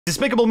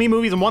Despicable Me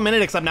movies in 1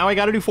 minute, except now I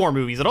gotta do 4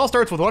 movies. It all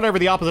starts with whatever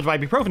the opposite of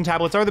ibuprofen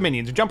tablets are, the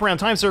minions, who jump around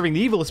time serving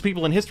the evilest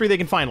people in history they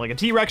can find, like a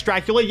T-Rex,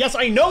 Dracula. Yes,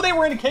 I know they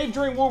were in a cave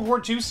during World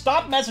War II,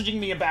 stop messaging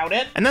me about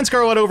it. And then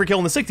Scarlet Overkill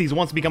in the 60s, who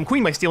wants to become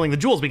queen by stealing the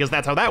jewels, because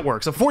that's how that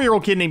works. A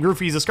 4-year-old kid named Gru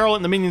frees a Scarlet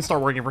and the minions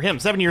start working for him.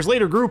 7 years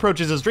later, Gru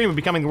approaches his dream of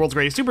becoming the world's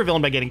greatest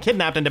supervillain by getting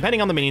kidnapped and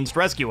depending on the minions to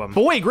rescue him.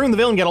 But wait, Gru and the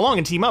villain get along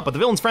and team up, but the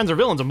villain's friends are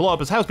villains and blow up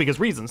his house because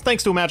reasons.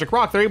 Thanks to a magic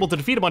rock, they're able to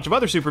defeat a bunch of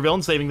other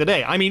supervillains, saving the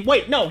day. I mean,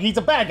 wait, no, he's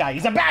a bad guy,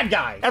 he's a bad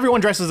guy! Everyone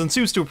dresses in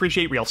suits to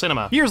appreciate real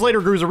cinema. Years later,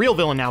 Gru's a real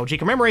villain now, which he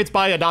commemorates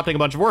by adopting a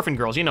bunch of orphan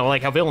girls, you know,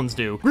 like how villains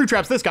do. Gru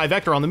traps this guy,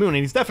 Vector, on the moon,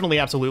 and he's definitely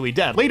absolutely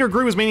dead. Later,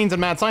 Gru's minions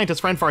and mad scientists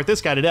friend fart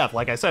this guy to death,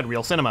 like I said,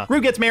 real cinema. Gru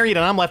gets married,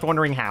 and I'm left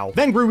wondering how.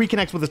 Then Gru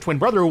reconnects with his twin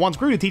brother, who wants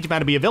Gru to teach him how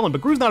to be a villain,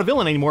 but Gru's not a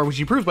villain anymore, which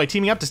he proves by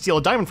teaming up to steal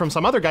a diamond from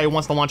some other guy who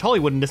wants to launch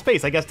Hollywood into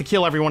space, I guess to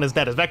kill everyone as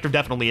dead as Vector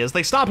definitely is.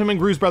 They stop him, and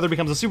Gru's brother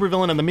becomes a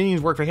supervillain, and the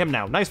minions work for him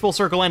now. Nice full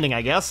circle ending,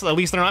 I guess. At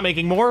least they're not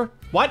making more.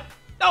 What?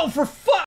 Oh, for fuck!